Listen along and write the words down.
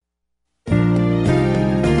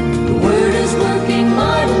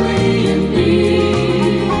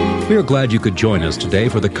are glad you could join us today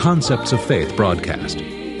for the Concepts of Faith broadcast.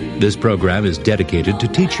 This program is dedicated to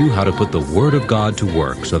teach you how to put the Word of God to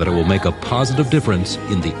work so that it will make a positive difference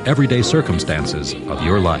in the everyday circumstances of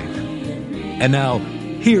your life. And now,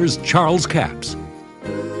 here's Charles Capps.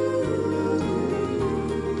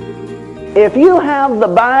 If you have the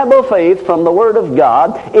Bible faith from the Word of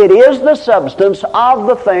God, it is the substance of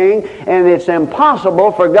the thing, and it's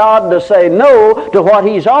impossible for God to say no to what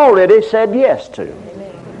He's already said yes to.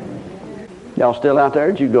 Y'all still out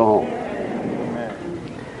there? Did you go home?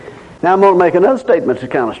 Now I'm going to make another statement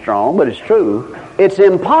that's kind of strong, but it's true. It's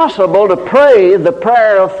impossible to pray the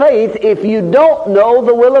prayer of faith if you don't know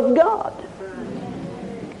the will of God.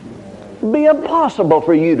 It'd be impossible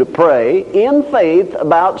for you to pray in faith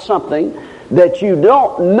about something that you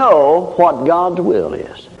don't know what God's will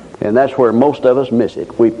is. And that's where most of us miss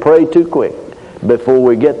it. We pray too quick before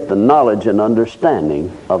we get the knowledge and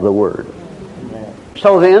understanding of the Word.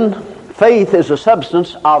 So then, faith is a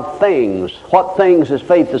substance of things. What things is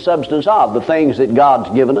faith the substance of? The things that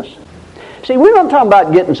God's given us. See, we're not talking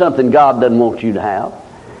about getting something God doesn't want you to have.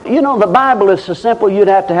 You know, the Bible is so simple you'd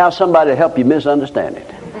have to have somebody to help you misunderstand it.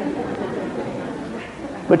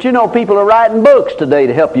 But you know, people are writing books today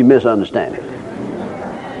to help you misunderstand it.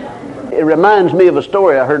 It reminds me of a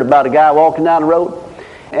story I heard about a guy walking down the road,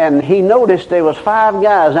 and he noticed there was 5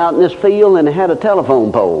 guys out in this field, and they had a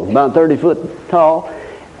telephone pole about 30 foot tall,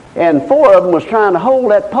 and 4 of them was trying to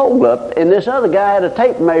hold that pole up, and this other guy had a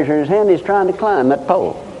tape measure in his hand. He's trying to climb that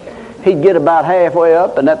pole. He'd get about halfway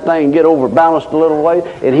up, and that thing would get overbalanced a little way,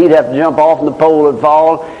 and he'd have to jump off, and the pole would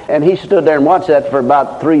fall. And he stood there and watched that for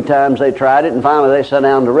about 3 times. They tried it, and finally they sat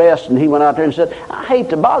down to rest, and he went out there and said, "I hate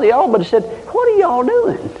to bother y'all," but he said, "What are y'all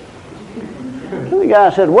doing?" And the guy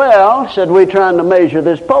said, "Well," said, "we're trying to measure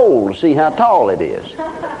this pole to see how tall it is."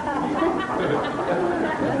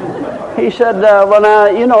 He said, "Well, now,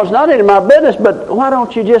 you know, it's not any of my business, but why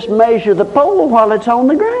don't you just measure the pole while it's on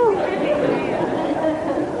the ground?"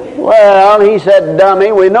 "Well," he said,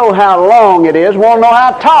 "dummy, we know how long it is. We won't know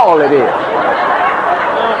how tall it is."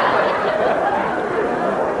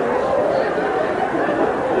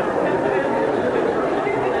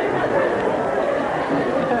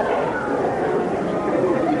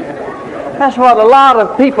 That's what a lot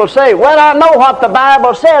of people say. "Well, I know what the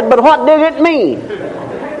Bible said, but what did it mean?"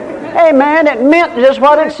 Hey, man, it meant just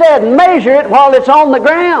what it said. Measure it while it's on the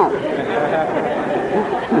ground.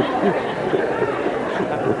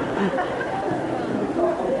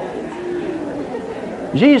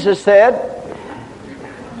 Jesus said,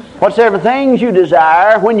 "Whatsoever things you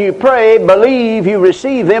desire, when you pray, believe you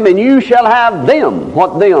receive them, and you shall have them."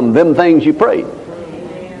 What them? Them things you prayed.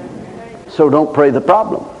 So don't pray the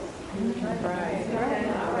problem.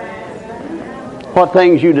 What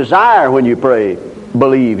things you desire when you pray,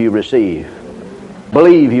 believe you receive.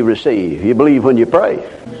 Believe you receive. You believe when you pray.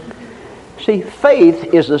 See,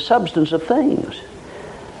 faith is the substance of things.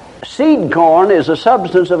 Seed corn is the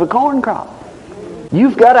substance of a corn crop.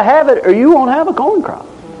 You've got to have it or you won't have a corn crop.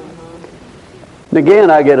 And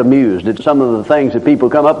again, I get amused at some of the things that people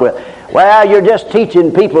come up with. "Well, you're just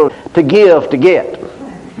teaching people to give to get."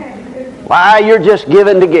 "Why, you're just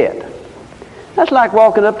giving to get." That's like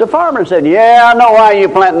walking up to a farmer and saying, "Yeah, I know why you're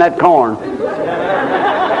planting that corn.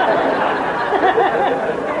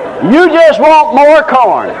 You just want more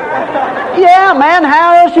corn." "Yeah, man,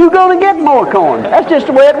 how else are you going to get more corn? That's just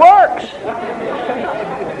the way it works."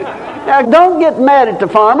 Now, don't get mad at the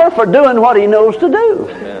farmer for doing what he knows to do.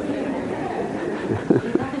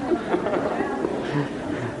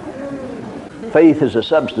 Faith is a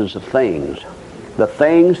substance of things, the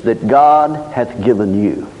things that God hath given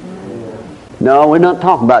you. No, we're not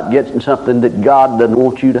talking about getting something that God doesn't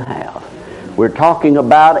want you to have. We're talking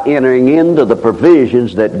about entering into the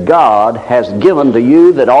provisions that God has given to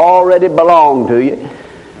you that already belong to you.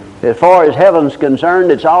 As far as heaven's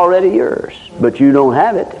concerned, it's already yours, but you don't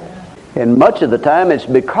have it. And much of the time it's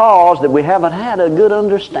because that we haven't had a good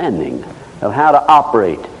understanding of how to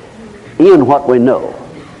operate in what we know.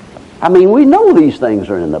 I mean, we know these things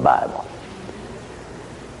are in the Bible.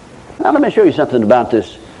 Now let me show you something about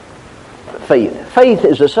this faith. Faith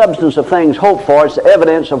is the substance of things hoped for. It's the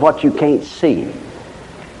evidence of what you can't see.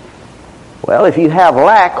 Well, if you have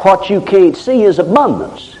lack, what you can't see is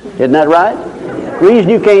abundance. Isn't that right? The reason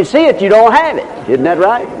you can't see it, you don't have it. Isn't that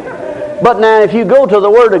right? But now if you go to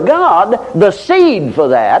the Word of God, the seed for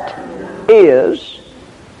that is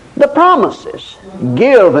the promises.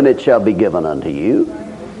 "Give, and it shall be given unto you."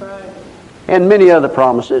 And many other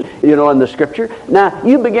promises, you know, in the Scripture. Now,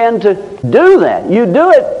 you begin to do that. You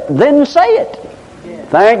do it, then say it.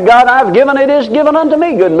 Thank God I've given, it is given unto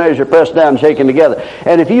me, good measure, pressed down, shaken together.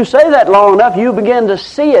 And if you say that long enough, you begin to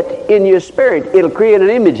see it in your spirit. It'll create an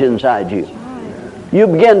image inside you. You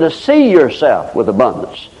begin to see yourself with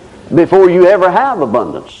abundance before you ever have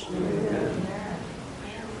abundance.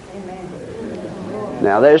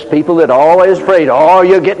 Now there's people that are always afraid, oh,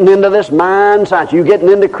 you're getting into this mind science, you're getting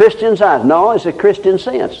into Christian science. No, it's a Christian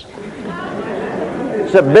sense.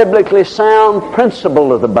 It's a biblically sound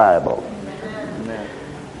principle of the Bible.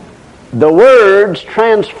 The words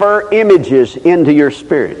transfer images into your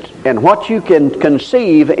spirit. And what you can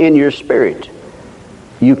conceive in your spirit,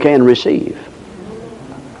 you can receive.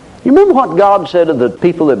 You remember what God said to the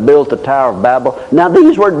people that built the Tower of Babel? Now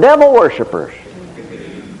these were devil worshippers.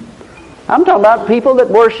 I'm talking about people that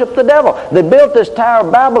worship the devil. They built this Tower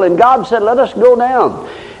of Babel, and God said, let us go down.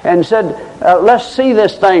 And said, let's see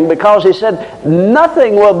this thing, because He said,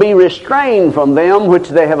 nothing will be restrained from them which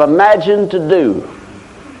they have imagined to do.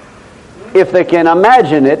 If they can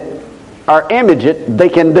imagine it or image it, they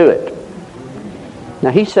can do it.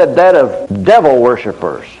 Now He said that of devil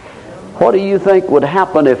worshippers. What do you think would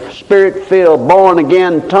happen if Spirit-filled,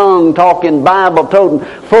 born-again, tongue-talking, Bible-toting,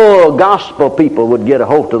 full gospel people would get a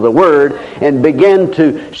hold of the Word and begin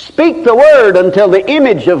to speak the Word until the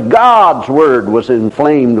image of God's Word was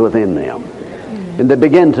inflamed within them? And they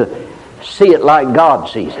begin to see it like God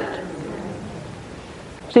sees it.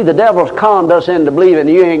 See, the devil's conned us into believing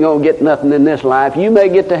you ain't going to get nothing in this life. You may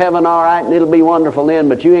get to heaven all right and it'll be wonderful then,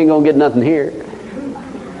 but you ain't going to get nothing here.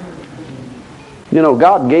 You know,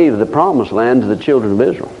 God gave the promised land to the children of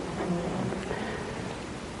Israel.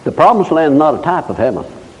 The promised land is not a type of heaven,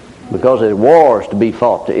 because there are wars to be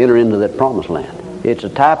fought to enter into that promised land. It's a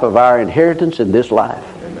type of our inheritance in this life.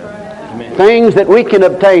 Amen. Things that we can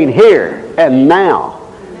obtain here and now.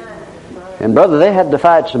 And brother, they had to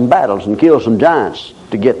fight some battles and kill some giants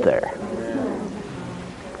to get there.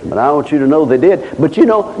 But I want you to know they did. But you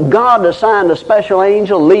know, God assigned a special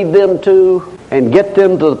angel, lead them to and get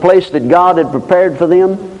them to the place that God had prepared for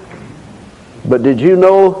them. But did you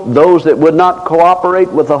know those that would not cooperate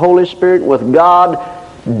with the Holy Spirit, with God,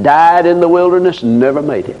 died in the wilderness and never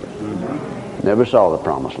made it? Never saw the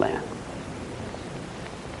promised land.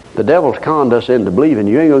 The devil's conned us into believing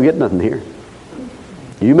you ain't going to get nothing here.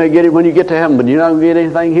 You may get it when you get to heaven, but you're not going to get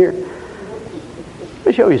anything here. Let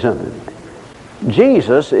me show you something.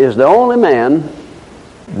 Jesus is the only man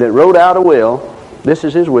that wrote out a will. This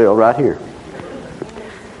is his will right here.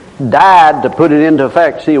 Died to put it into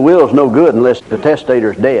effect. See, a will's no good unless the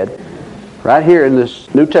testator's dead. Right here in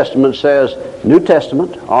this New Testament says, New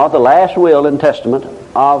Testament, or the last will and testament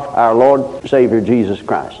of our Lord and Savior Jesus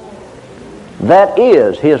Christ. That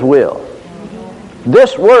is His will.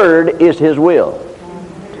 This word is His will.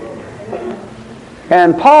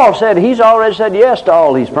 And Paul said he's already said yes to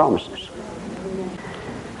all these promises.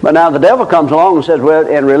 But now the devil comes along and says, well,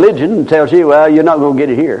 and religion tells you, well, you're not going to get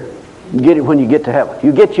it here. You get it when you get to heaven.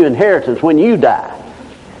 You get your inheritance when you die.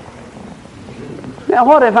 Now,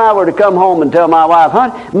 what if I were to come home and tell my wife,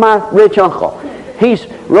 honey, my rich uncle, he's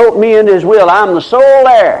wrote me into his will, I'm the sole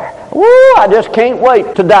heir. Woo, I just can't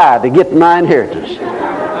wait to die to get my inheritance.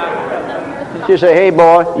 She'll say, hey,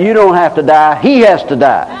 boy, you don't have to die. He has to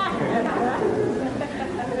die.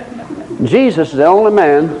 Jesus is the only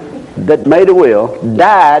man that made a will,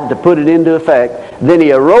 died to put it into effect, then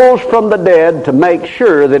He arose from the dead to make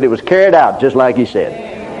sure that it was carried out just like He said.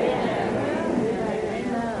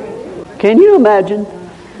 Can you imagine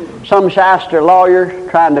some shyster lawyer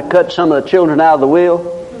trying to cut some of the children out of the will,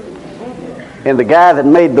 and the guy that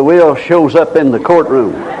made the will shows up in the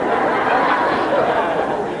courtroom?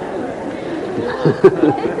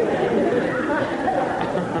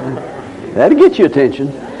 That'll get your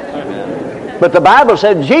attention. But the Bible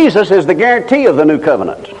said Jesus is the guarantee of the new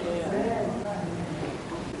covenant.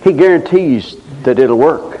 He guarantees that it'll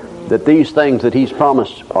work, that these things that He's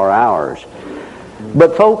promised are ours.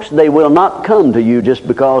 But folks, they will not come to you just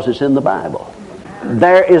because it's in the Bible.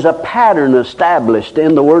 There is a pattern established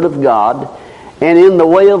in the Word of God and in the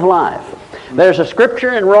way of life. There's a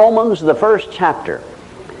scripture in Romans, the 1st chapter,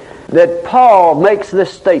 that Paul makes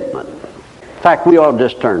this statement. In fact, we ought to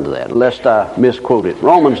just turn to that, lest I misquote it.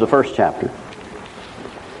 Romans, the 1st chapter.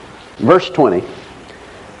 Verse 20,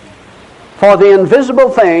 for the invisible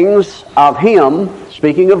things of Him,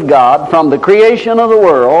 speaking of God, from the creation of the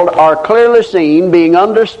world are clearly seen, being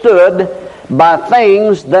understood by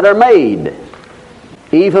things that are made,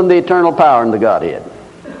 even the eternal power in the Godhead.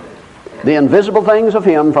 The invisible things of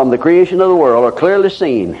Him from the creation of the world are clearly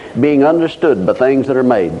seen, being understood by things that are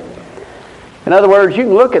made. In other words, you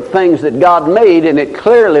can look at things that God made and it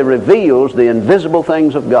clearly reveals the invisible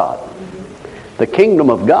things of God. The kingdom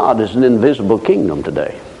of God is an invisible kingdom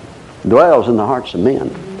today. It dwells in the hearts of men.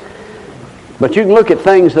 But you can look at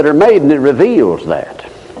things that are made and it reveals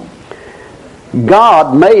that.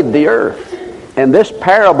 God made the earth. And this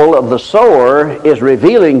parable of the sower is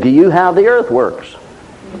revealing to you how the earth works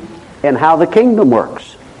and how the kingdom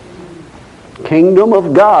works. Kingdom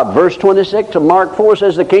of God. Verse 26 of Mark 4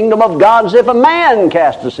 says, the kingdom of God is if a man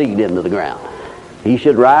cast the seed into the ground. He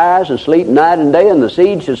should rise and sleep night and day, and the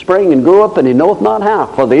seed should spring and grow up, and he knoweth not how.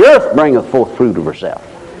 For the earth bringeth forth fruit of herself.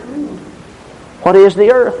 What is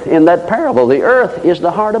the earth in that parable? The earth is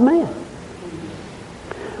the heart of man.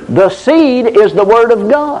 The seed is the Word of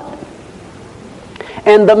God.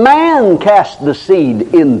 And the man cast the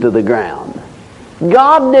seed into the ground.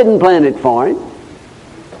 God didn't plant it for him.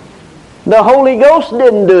 The Holy Ghost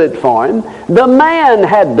didn't do it for him. The man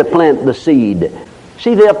had to plant the seed.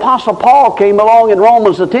 See, the Apostle Paul came along in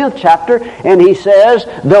Romans the 10th chapter, and he says,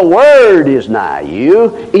 the Word is nigh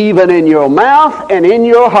you, even in your mouth and in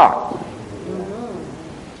your heart.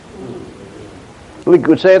 We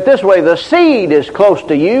could say it this way, the seed is close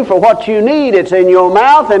to you for what you need. It's in your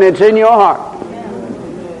mouth and it's in your heart.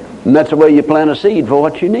 And that's the way you plant a seed for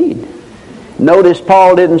what you need. Notice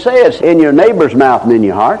Paul didn't say it's in your neighbor's mouth and in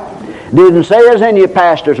your heart. Didn't say it's in your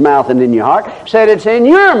pastor's mouth and in your heart. Said it's in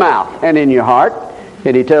your mouth and in your heart.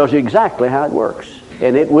 And he tells you exactly how it works.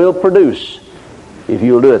 And it will produce if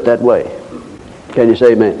you'll do it that way. Can you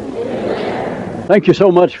say amen? Amen. Thank you so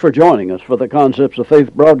much for joining us for the Concepts of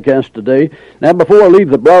Faith broadcast today. Now, before I leave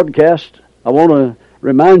the broadcast, I want to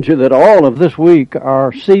remind you that all of this week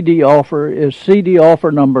our CD offer is CD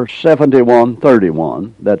offer number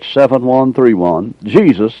 7131. That's 7131.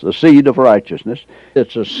 Jesus, the Seed of Righteousness.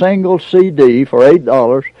 It's a single CD for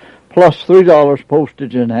 $8 plus $3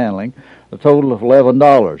 postage and handling, a total of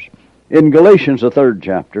 $11. In Galatians, the 3rd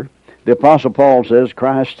chapter, the Apostle Paul says,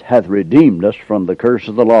 Christ hath redeemed us from the curse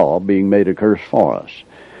of the law, being made a curse for us.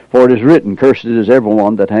 For it is written, Cursed is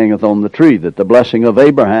everyone that hangeth on the tree, that the blessing of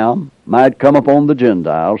Abraham might come upon the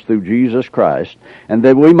Gentiles through Jesus Christ, and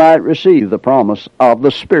that we might receive the promise of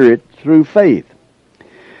the Spirit through faith.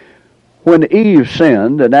 When Eve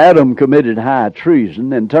sinned and Adam committed high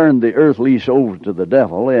treason and turned the earth lease over to the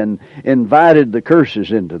devil and invited the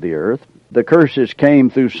curses into the earth, the curses came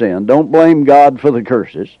through sin. Don't blame God for the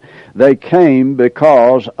curses. They came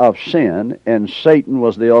because of sin, and Satan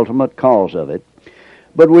was the ultimate cause of it.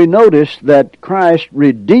 But we notice that Christ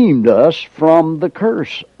redeemed us from the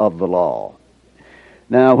curse of the law.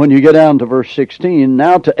 Now, when you get down to verse 16,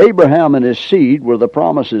 Now to Abraham and his seed were the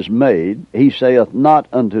promises made. He saith not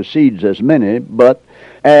unto seeds as many, but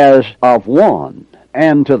as of one,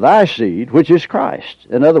 and to thy seed, which is Christ.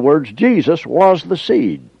 In other words, Jesus was the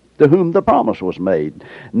seed to whom the promise was made.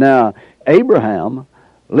 Now, Abraham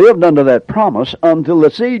lived under that promise until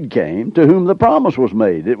the seed came to whom the promise was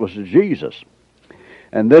made. It was Jesus.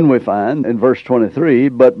 And then we find in verse 23,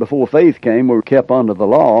 But before faith came, we were kept under the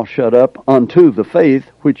law, shut up unto the faith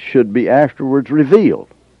which should be afterwards revealed.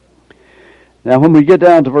 Now when we get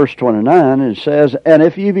down to verse 29, it says, And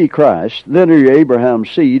if ye be Christ, then are ye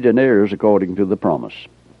Abraham's seed and heirs according to the promise.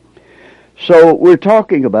 So we're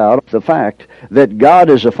talking about the fact that God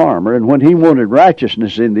is a farmer, and when he wanted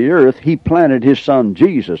righteousness in the earth, he planted his son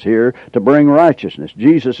Jesus here to bring righteousness.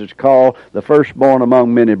 Jesus is called the firstborn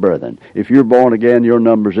among many brethren. If you're born again, your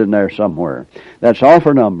number's in there somewhere. That's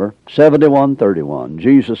offer number 7131,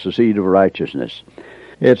 Jesus, the Seed of Righteousness.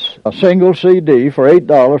 It's a single CD for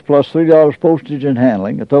 $8 plus $3 postage and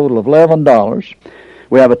handling, a total of $11.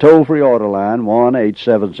 We have a toll-free order line,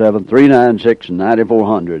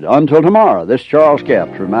 1-877-396-9400. Until tomorrow, this Charles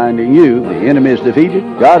Capps reminding you the enemy is defeated,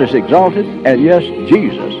 God is exalted, and yes,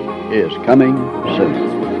 Jesus is coming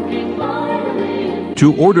soon.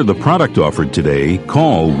 To order the product offered today,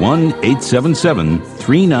 call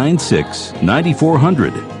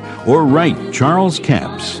 1-877-396-9400 or write Charles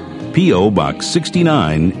Capps, P.O. Box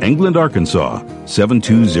 69, England, Arkansas,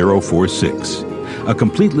 72046. A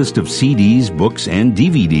complete list of CDs, books, and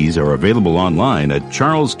DVDs are available online at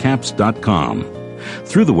charlescapps.com.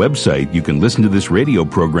 Through the website, you can listen to this radio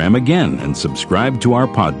program again and subscribe to our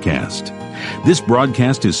podcast. This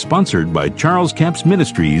broadcast is sponsored by Charles Capps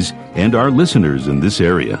Ministries and our listeners in this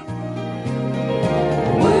area.